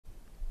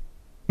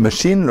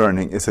Machine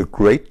learning is a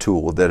great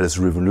tool that is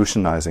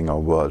revolutionizing our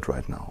world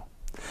right now.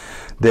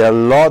 There are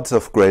lots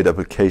of great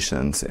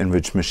applications in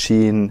which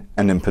machine,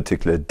 and in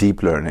particular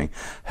deep learning,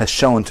 has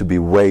shown to be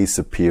way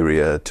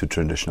superior to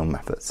traditional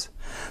methods.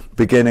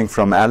 Beginning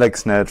from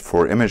AlexNet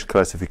for image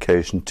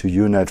classification to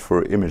UNet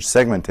for image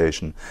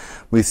segmentation,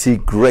 we see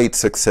great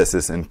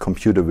successes in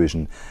computer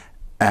vision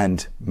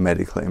and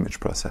medical image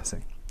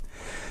processing.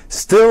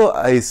 Still,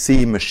 I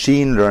see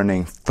machine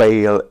learning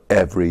fail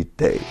every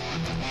day.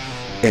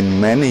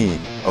 In many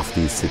of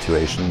these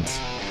situations,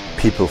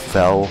 people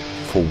fell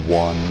for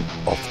one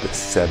of the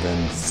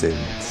 7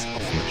 sins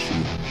of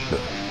machine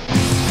learning.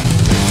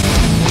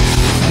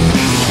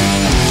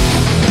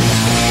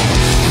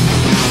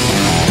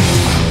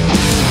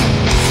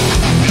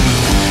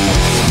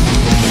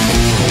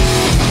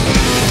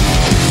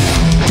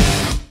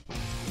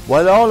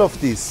 While all of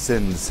these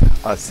sins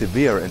are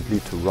severe and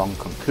lead to wrong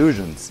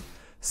conclusions,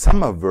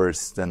 some are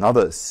worse than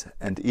others,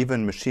 and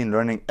even machine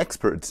learning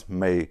experts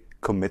may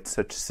commit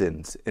such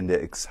sins in their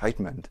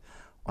excitement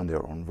on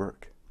their own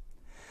work.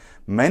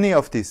 Many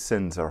of these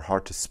sins are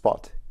hard to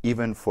spot,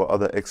 even for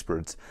other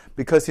experts,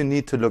 because you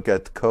need to look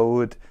at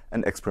code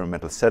and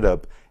experimental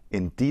setup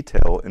in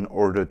detail in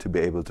order to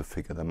be able to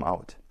figure them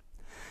out.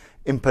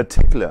 In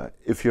particular,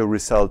 if your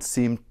results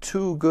seem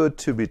too good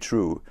to be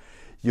true,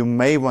 you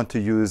may want to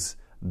use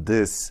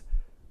this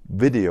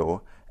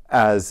video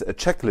as a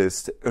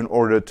checklist in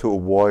order to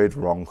avoid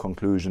wrong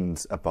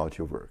conclusions about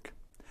your work.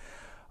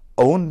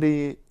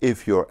 Only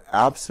if you're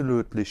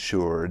absolutely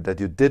sure that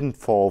you didn't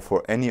fall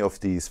for any of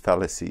these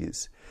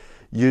fallacies,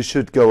 you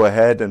should go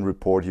ahead and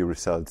report your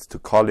results to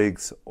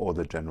colleagues or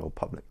the general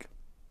public.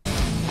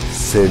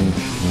 Sin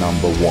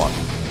number 1,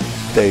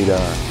 data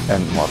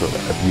and model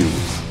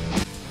abuse.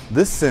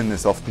 This sin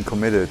is often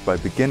committed by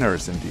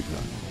beginners in deep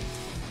learning.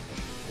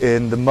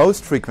 In the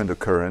most frequent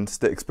occurrence,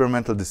 the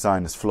experimental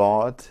design is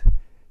flawed.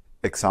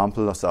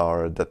 Examples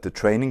are that the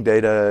training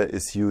data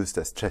is used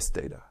as test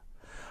data.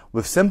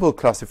 With simple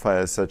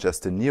classifiers such as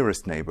the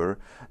nearest neighbor,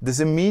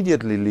 this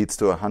immediately leads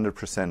to a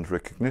 100%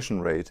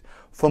 recognition rate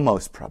for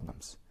most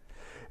problems.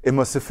 In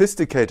more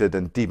sophisticated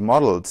and deep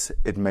models,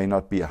 it may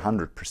not be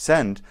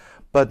 100%,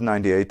 but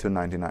 98 to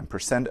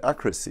 99%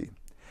 accuracy.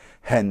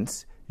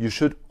 Hence, you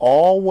should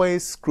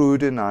always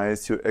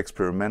scrutinize your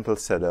experimental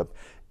setup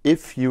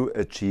if you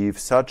achieve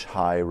such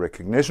high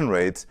recognition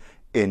rates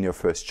in your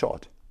first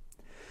shot.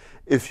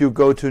 If you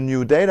go to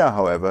new data,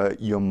 however,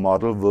 your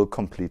model will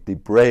completely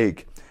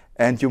break,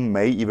 and you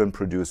may even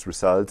produce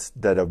results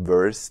that are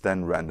worse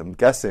than random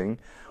guessing,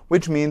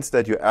 which means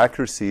that your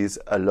accuracies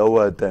are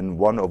lower than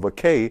 1 over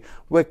k,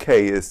 where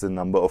k is the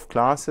number of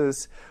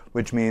classes,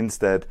 which means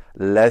that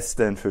less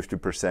than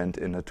 50%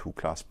 in a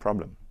 2-class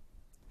problem.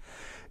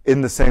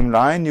 In the same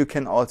line, you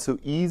can also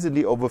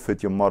easily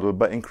overfit your model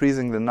by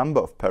increasing the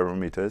number of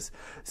parameters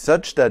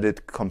such that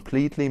it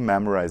completely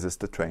memorizes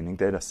the training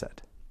dataset.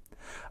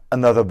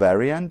 Another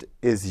variant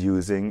is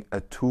using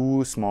a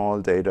too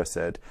small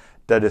dataset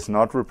that is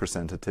not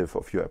representative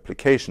of your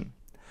application.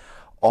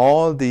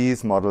 All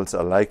these models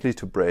are likely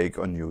to break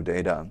on new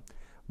data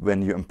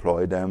when you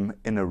employ them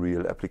in a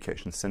real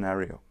application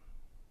scenario.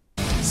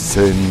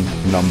 Sin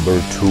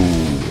number 2,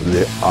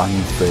 the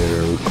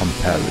unfair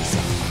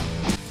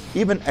comparison.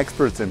 Even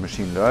experts in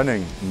machine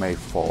learning may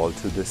fall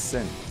to this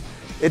sin.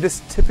 It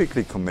is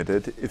typically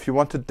committed if you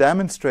want to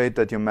demonstrate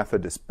that your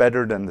method is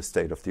better than the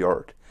state of the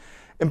art.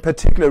 In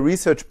particular,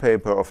 research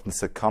papers often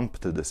succumb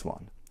to this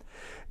one,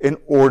 in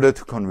order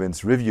to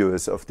convince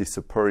reviewers of the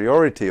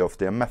superiority of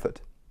their method.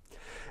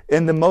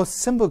 In the most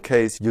simple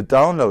case, you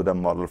download a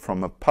model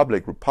from a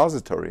public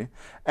repository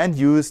and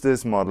use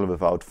this model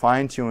without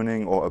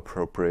fine-tuning or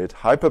appropriate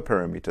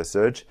hyperparameter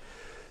search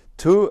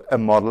to a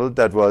model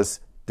that was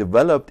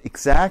developed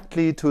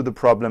exactly to the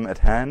problem at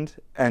hand,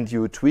 and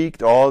you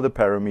tweaked all the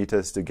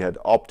parameters to get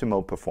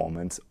optimal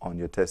performance on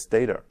your test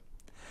data.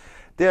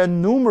 There are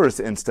numerous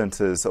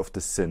instances of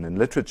this sin in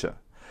literature.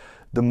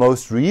 The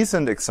most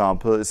recent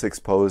example is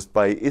exposed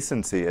by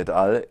Isensi et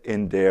al.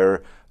 In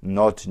their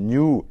Not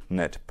New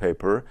Net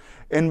paper,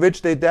 in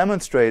which they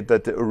demonstrate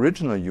that the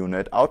original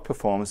UNet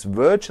outperforms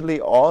virtually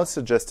all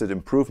suggested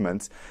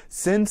improvements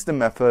since the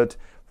method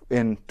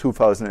in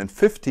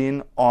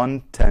 2015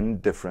 on 10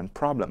 different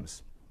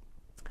problems.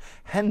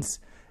 Hence,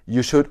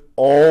 you should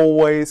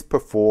always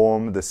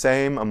perform the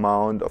same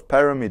amount of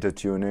parameter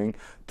tuning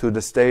to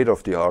the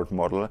state-of-the-art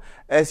model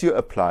as you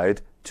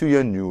applied to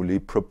your newly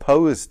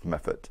proposed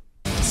method.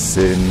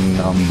 Sin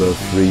number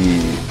 3,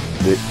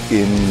 the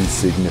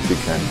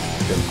insignificant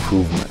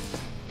improvement.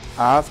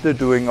 After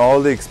doing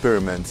all the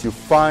experiments, you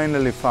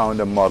finally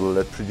found a model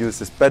that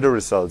produces better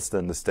results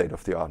than the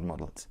state-of-the-art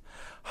models.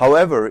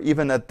 However,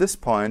 even at this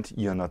point,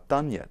 you're not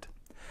done yet.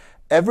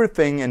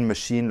 Everything in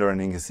machine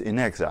learning is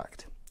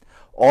inexact.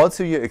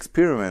 Also, your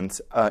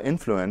experiments are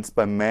influenced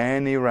by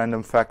many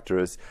random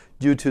factors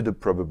due to the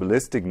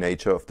probabilistic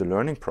nature of the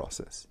learning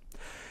process.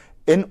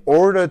 In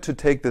order to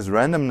take this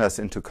randomness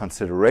into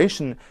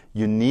consideration,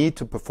 you need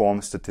to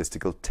perform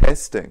statistical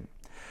testing.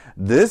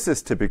 This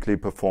is typically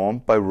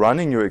performed by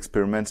running your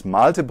experiments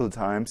multiple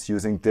times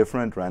using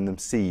different random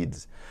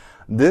seeds.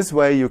 This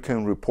way you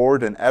can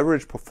report an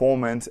average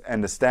performance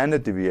and a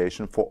standard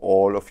deviation for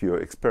all of your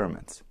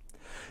experiments.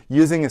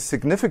 Using a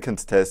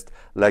significance test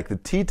like the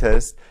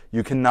t-test,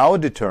 you can now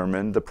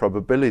determine the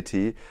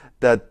probability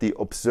that the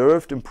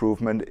observed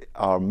improvements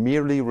are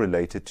merely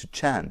related to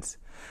chance.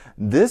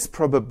 This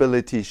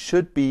probability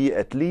should be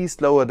at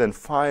least lower than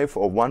 5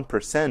 or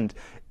 1%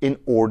 in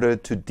order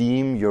to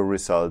deem your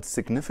results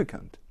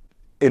significant.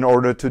 In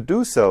order to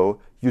do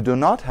so, you do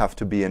not have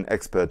to be an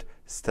expert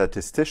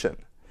statistician.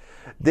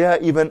 There are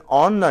even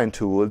online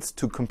tools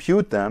to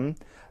compute them,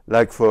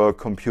 like for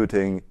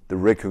computing the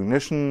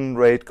recognition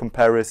rate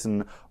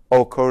comparison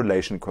or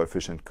correlation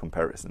coefficient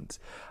comparisons.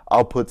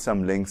 I'll put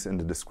some links in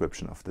the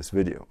description of this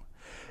video.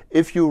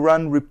 If you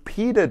run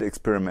repeated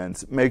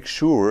experiments, make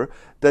sure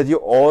that you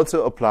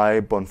also apply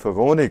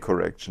Bonferroni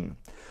correction.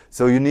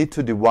 So you need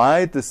to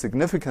divide the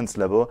significance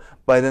level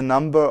by the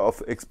number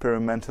of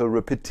experimental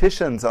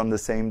repetitions on the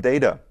same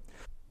data.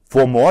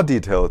 For more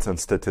details on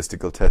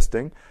statistical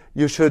testing,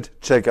 you should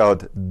check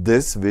out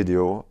this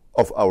video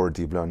of our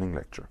deep learning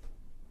lecture.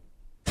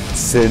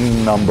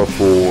 Sin number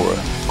 4,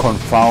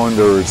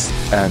 confounders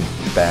and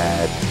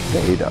bad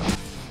data.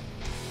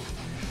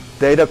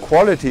 Data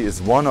quality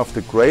is one of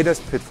the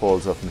greatest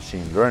pitfalls of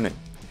machine learning.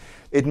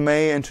 It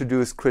may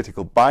introduce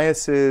critical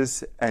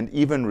biases and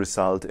even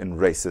result in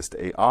racist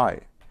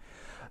AI.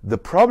 The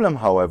problem,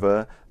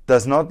 however,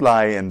 does not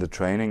lie in the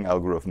training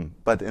algorithm,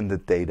 but in the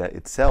data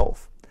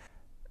itself.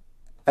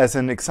 As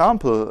an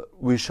example,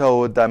 we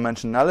show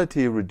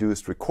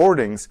dimensionality-reduced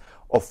recordings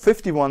of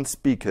 51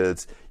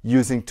 speakers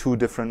using 2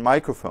 different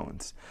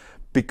microphones.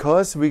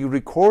 Because we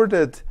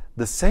recorded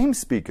the same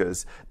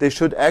speakers, they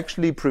should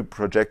actually be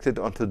projected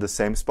onto the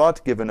same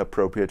spot given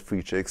appropriate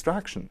feature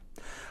extraction.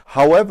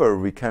 However,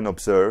 we can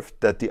observe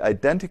that the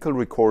identical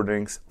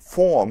recordings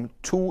form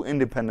 2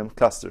 independent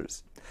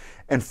clusters.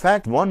 In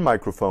fact, one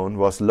microphone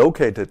was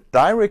located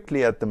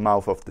directly at the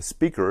mouth of the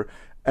speaker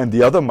and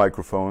the other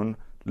microphone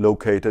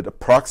located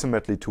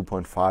approximately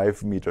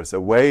 2.5 meters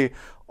away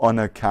on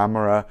a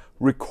camera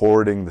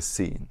recording the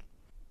scene.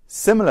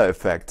 Similar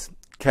effects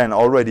can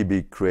already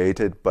be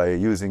created by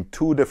using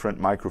 2 different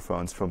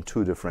microphones from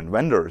 2 different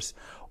vendors,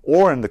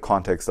 or in the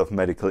context of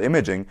medical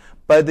imaging,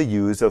 by the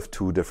use of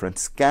 2 different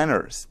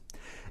scanners.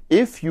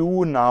 If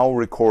you now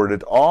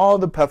recorded all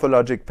the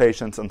pathologic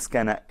patients on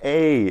scanner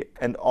A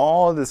and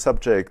all the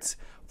subjects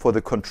for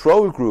the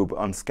control group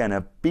on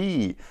scanner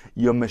B,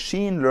 your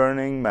machine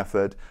learning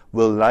method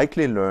will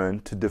likely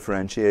learn to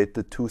differentiate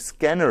the 2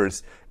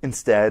 scanners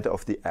instead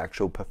of the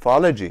actual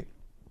pathology.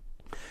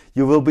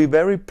 You will be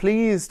very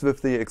pleased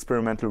with the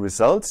experimental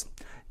results,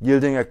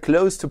 yielding a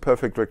close to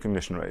perfect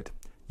recognition rate.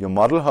 Your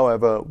model,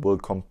 however, will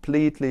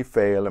completely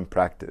fail in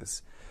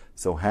practice.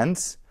 So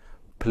hence,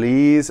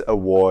 please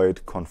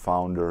avoid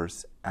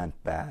confounders and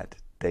bad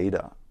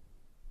data.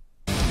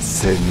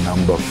 Sin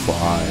number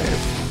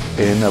 5,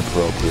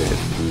 inappropriate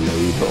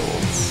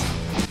labels.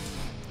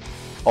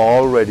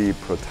 Already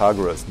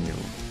Protagoras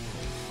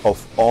knew,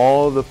 of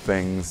all the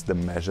things the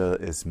measure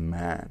is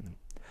man.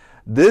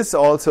 This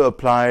also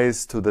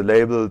applies to the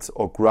labels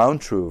or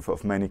ground truth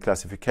of many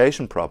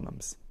classification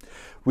problems.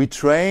 We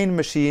train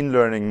machine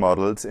learning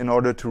models in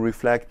order to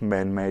reflect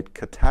man-made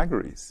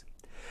categories.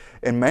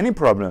 In many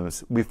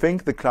problems, we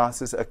think the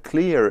classes are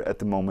clear at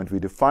the moment we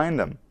define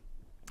them.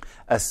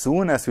 As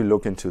soon as we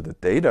look into the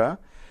data,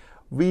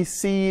 we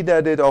see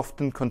that it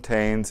often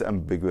contains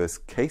ambiguous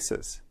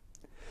cases,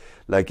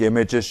 like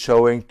images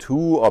showing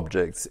 2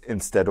 objects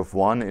instead of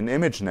 1 in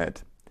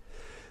ImageNet.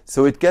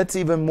 So it gets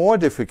even more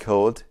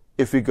difficult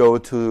if we go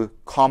to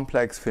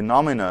complex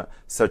phenomena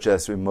such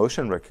as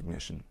emotion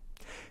recognition.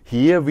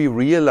 Here we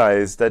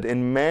realize that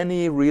in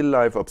many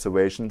real-life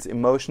observations,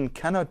 emotion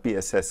cannot be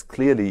assessed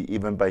clearly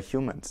even by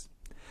humans.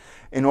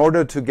 In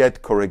order to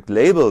get correct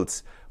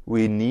labels,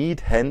 we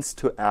need hence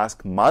to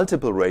ask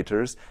multiple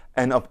raters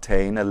and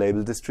obtain a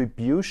label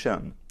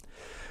distribution.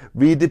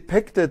 We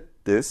depicted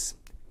this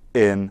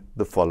in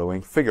the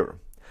following figure.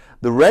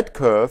 The red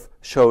curve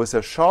shows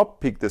a sharp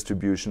peak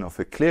distribution of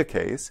a clear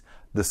case,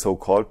 the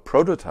so-called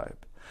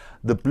prototype.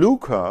 The blue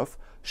curve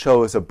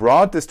shows a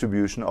broad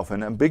distribution of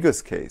an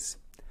ambiguous case.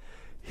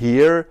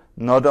 Here,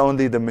 not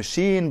only the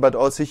machine but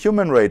also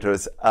human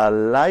raters are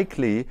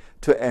likely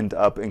to end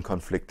up in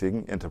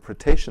conflicting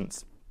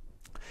interpretations.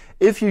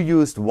 If you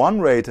used one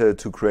rater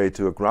to create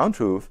a ground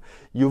truth,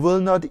 you will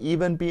not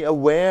even be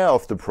aware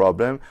of the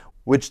problem,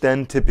 which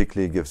then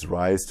typically gives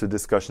rise to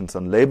discussions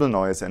on label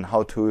noise and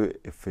how to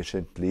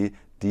efficiently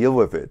deal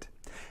with it.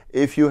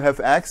 If you have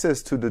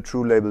access to the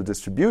true label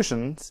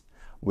distributions,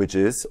 which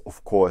is,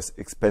 of course,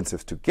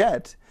 expensive to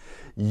get,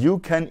 you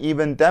can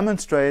even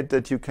demonstrate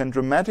that you can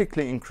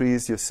dramatically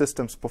increase your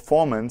system's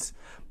performance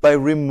by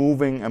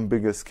removing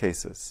ambiguous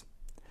cases,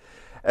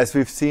 as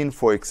we've seen,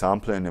 for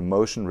example, in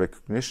emotion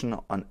recognition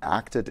on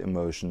acted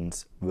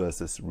emotions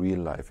versus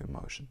real-life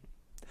emotion.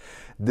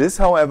 This,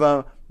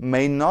 however,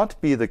 may not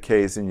be the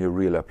case in your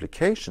real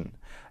application,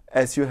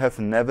 as you have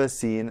never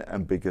seen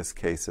ambiguous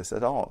cases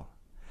at all.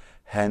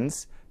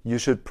 Hence, you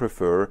should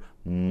prefer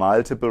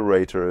multiple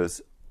raters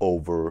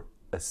over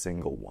a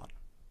single one.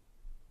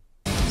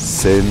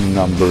 Sin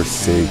number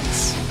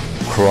 6,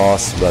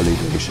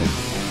 cross-validation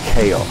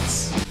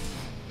chaos.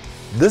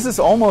 This is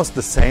almost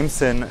the same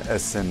sin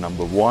as sin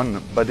number 1,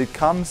 but it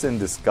comes in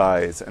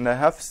disguise, and I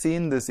have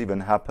seen this even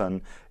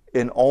happen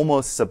in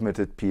almost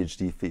submitted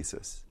PhD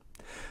theses.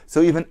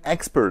 So even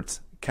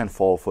experts can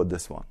fall for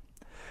this one.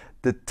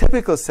 The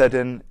typical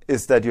setting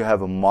is that you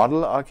have a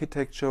model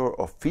architecture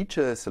or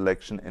feature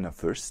selection in a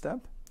first step,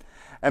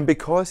 and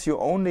because you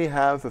only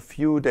have a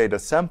few data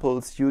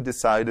samples, you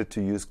decided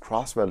to use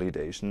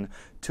cross-validation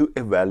to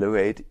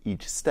evaluate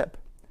each step.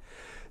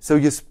 So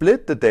you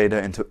split the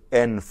data into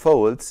n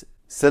folds,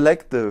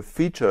 select the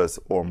features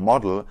or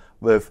model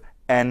with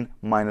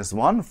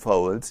n-1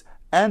 folds,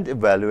 and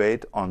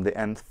evaluate on the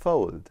nth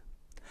fold.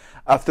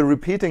 After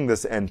repeating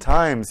this n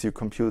times, you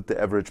compute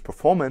the average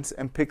performance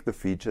and pick the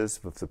features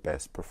with the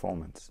best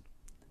performance.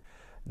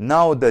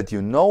 Now that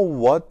you know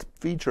what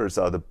features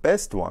are the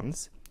best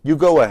ones, you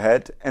go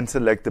ahead and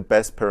select the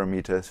best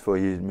parameters for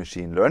your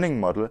machine learning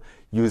model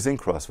using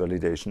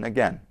cross-validation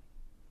again.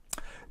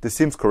 This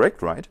seems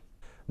correct, right?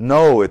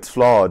 No, it's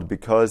flawed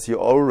because you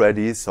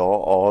already saw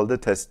all the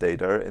test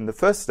data in the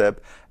first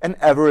step and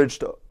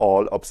averaged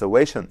all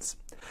observations.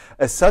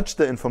 As such,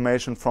 the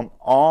information from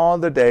all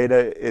the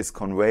data is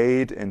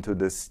conveyed into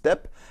this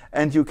step,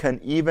 and you can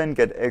even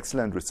get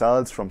excellent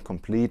results from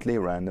completely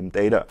random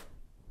data.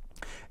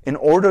 In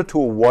order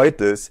to avoid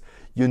this,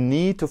 you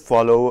need to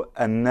follow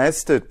a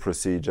nested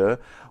procedure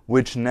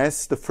which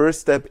nests the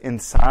first step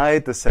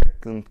inside the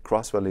second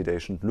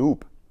cross-validation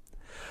loop.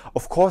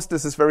 Of course,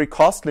 this is very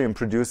costly and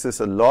produces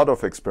a lot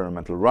of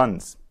experimental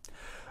runs.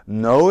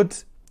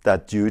 Note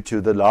that due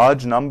to the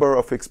large number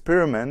of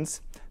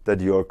experiments that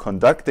you're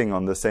conducting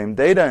on the same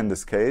data in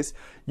this case,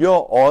 you're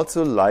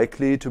also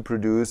likely to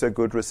produce a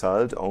good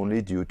result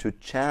only due to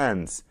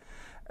chance.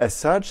 As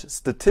such,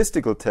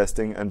 statistical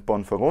testing and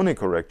Bonferroni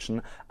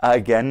correction are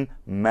again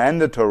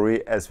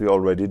mandatory, as we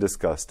already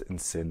discussed in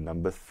sin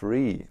number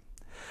 3.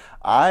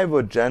 I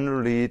would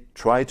generally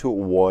try to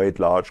avoid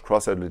large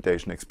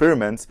cross-validation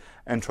experiments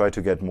and try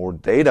to get more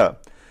data,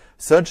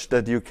 such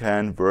that you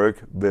can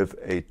work with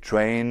a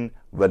train,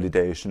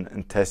 validation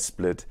and test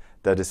split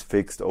that is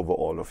fixed over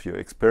all of your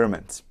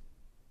experiments.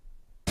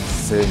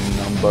 Sin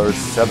number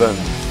 7,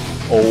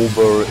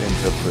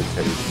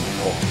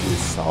 overinterpretation of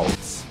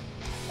results.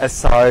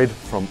 Aside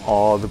from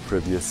all the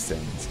previous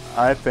sins,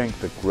 I think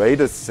the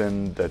greatest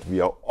sin that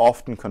we are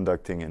often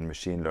conducting in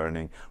machine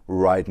learning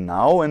right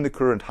now in the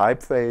current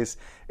hype phase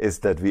is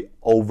that we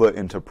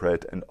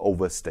overinterpret and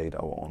overstate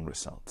our own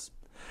results.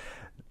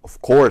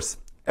 Of course,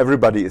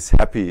 everybody is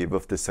happy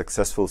with the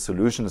successful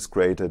solutions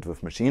created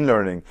with machine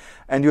learning,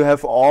 and you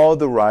have all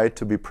the right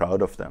to be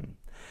proud of them.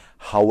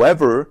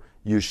 However,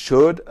 you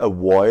should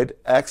avoid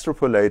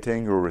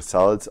extrapolating your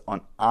results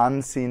on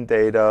unseen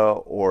data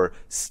or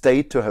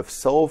state to have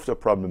solved a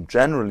problem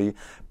generally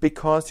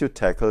because you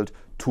tackled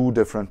two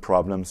different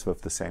problems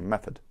with the same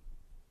method.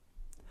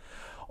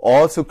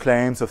 Also,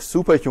 claims of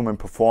superhuman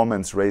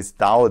performance raise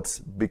doubts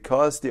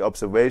because the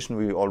observation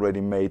we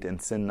already made in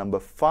sin number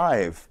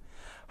 5.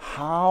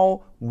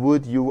 How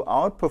would you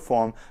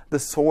outperform the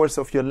source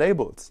of your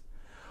labels?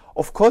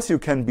 Of course, you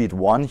can beat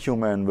one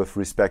human with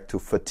respect to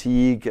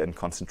fatigue and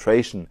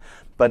concentration,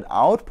 but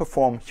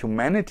outperform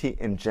humanity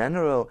in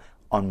general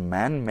on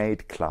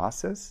man-made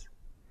classes?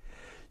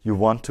 You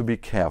want to be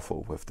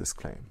careful with this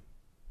claim.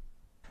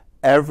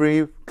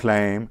 Every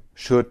claim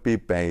should be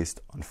based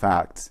on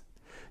facts.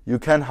 You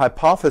can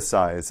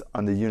hypothesize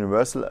on the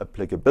universal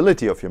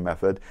applicability of your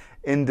method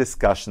in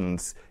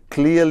discussions,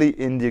 clearly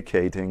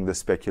indicating the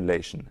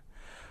speculation.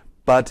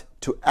 But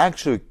to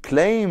actually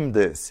claim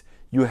this,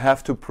 you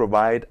have to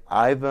provide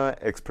either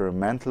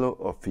experimental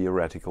or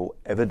theoretical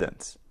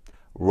evidence.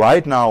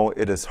 Right now,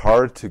 it is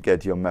hard to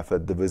get your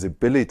method the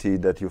visibility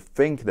that you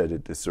think that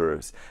it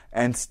deserves,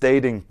 and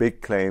stating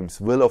big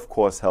claims will of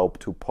course help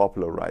to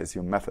popularize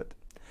your method.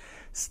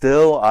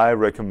 Still, I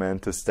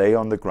recommend to stay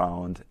on the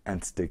ground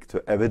and stick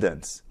to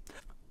evidence.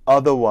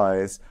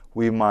 Otherwise,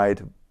 we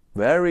might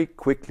very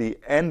quickly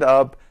end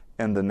up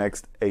in the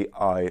next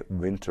AI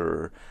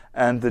winter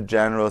and the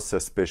general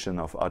suspicion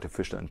of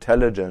artificial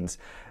intelligence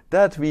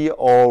that we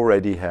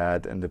already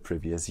had in the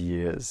previous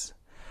years.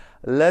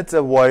 Let's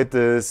avoid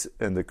this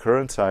in the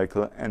current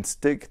cycle and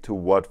stick to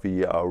what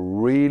we are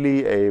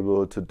really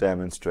able to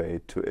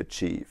demonstrate to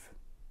achieve.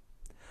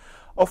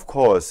 Of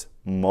course,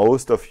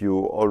 most of you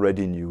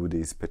already knew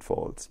these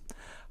pitfalls.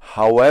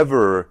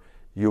 However,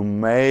 you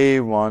may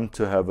want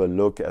to have a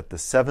look at the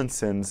 7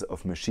 sins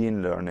of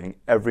machine learning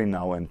every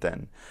now and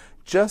then,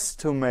 just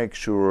to make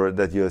sure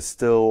that you're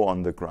still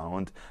on the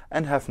ground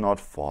and have not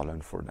fallen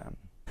for them.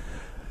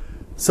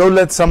 So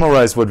let's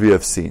summarize what we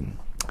have seen.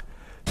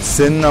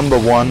 Sin number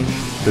 1,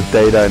 the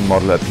data and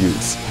model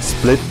abuse.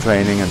 Split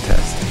training and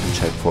test and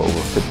check for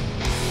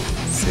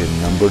overfitting.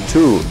 Sin number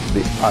 2,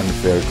 the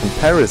unfair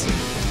comparison.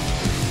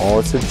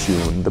 Also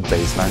tune the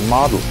baseline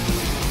model.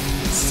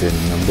 Sin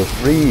number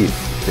 3,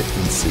 the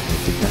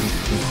insignificant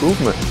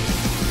improvement.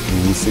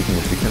 do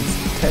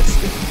significance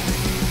testing.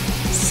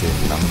 Sin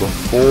number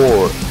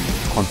 4,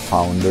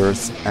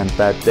 confounders and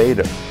bad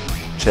data.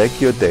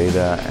 Check your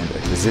data and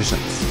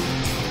acquisitions.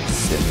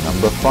 Sin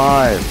number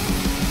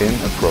 5,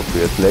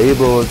 inappropriate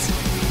labels.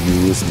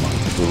 Use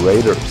multiple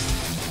raters.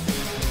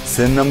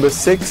 Sin number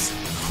 6,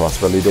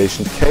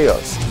 cross-validation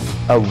chaos.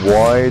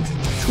 Avoid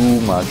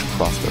too much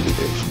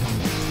cross-validation.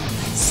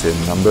 Sin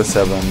number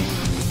 7,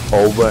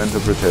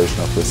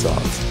 overinterpretation of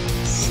results.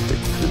 Stick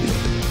to the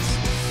evidence.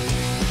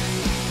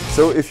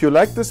 So if you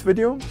like this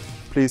video,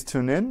 please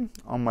tune in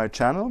on my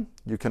channel.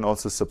 You can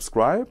also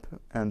subscribe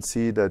and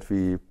see that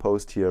we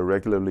post here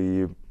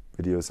regularly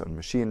videos on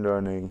machine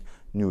learning,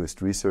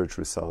 newest research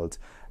results,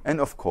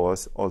 and of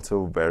course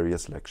also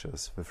various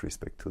lectures with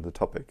respect to the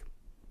topic.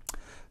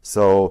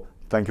 So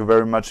thank you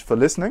very much for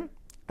listening,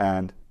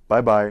 and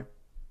bye-bye.